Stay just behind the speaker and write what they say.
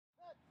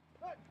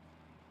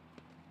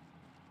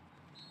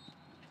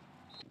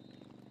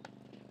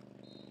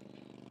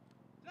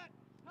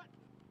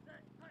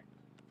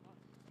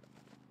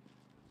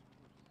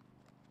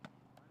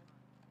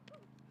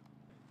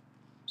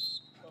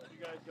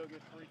go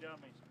get 3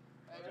 dummies.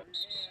 Put your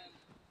hand,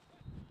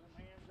 some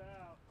hands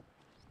out.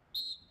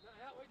 Now,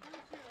 how we do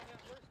shoot on that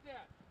first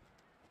step.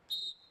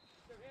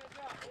 Put your hands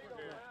out. There you go,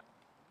 Matt.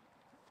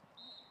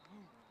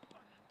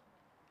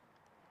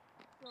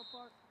 Go,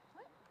 Park.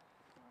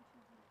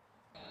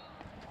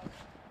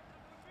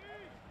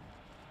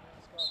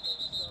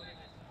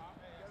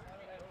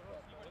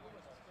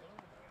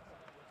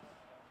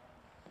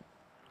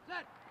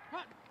 Set.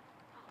 Run.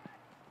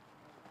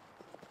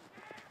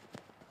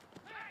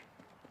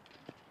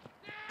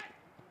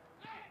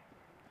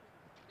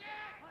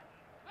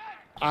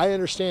 I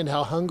understand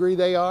how hungry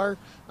they are.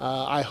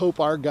 I hope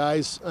our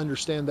guys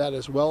understand that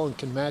as well and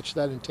can match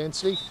that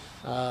intensity.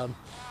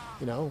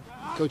 You know,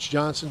 Coach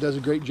Johnson does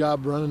a great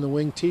job running the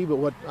wing tee, but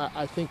what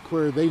I think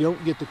where they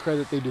don't get the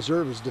credit they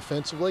deserve is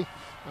defensively.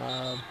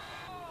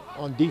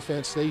 On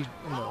defense, they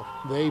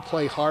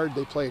play hard,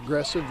 they play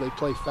aggressive, they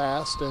play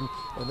fast, and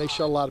they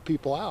shut a lot of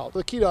people out.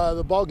 The key to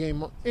the ball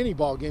game, any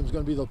ball game, is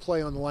going to be the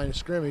play on the line of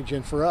scrimmage,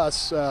 and for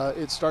us,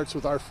 it starts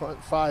with our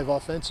front 5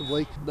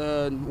 offensively.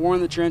 The war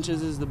in the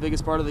trenches is the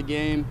biggest part of the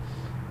game.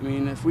 I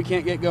mean, if we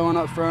can't get going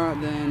up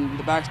front, then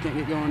the backs can't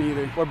get going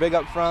either. We're big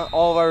up front.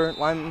 All of our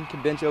linemen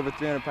can bench over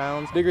 300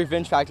 pounds. Big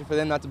revenge factor for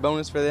them. That's a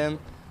bonus for them.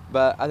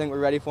 But I think we're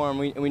ready for them.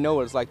 We know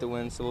what it's like to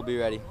win, so we'll be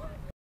ready.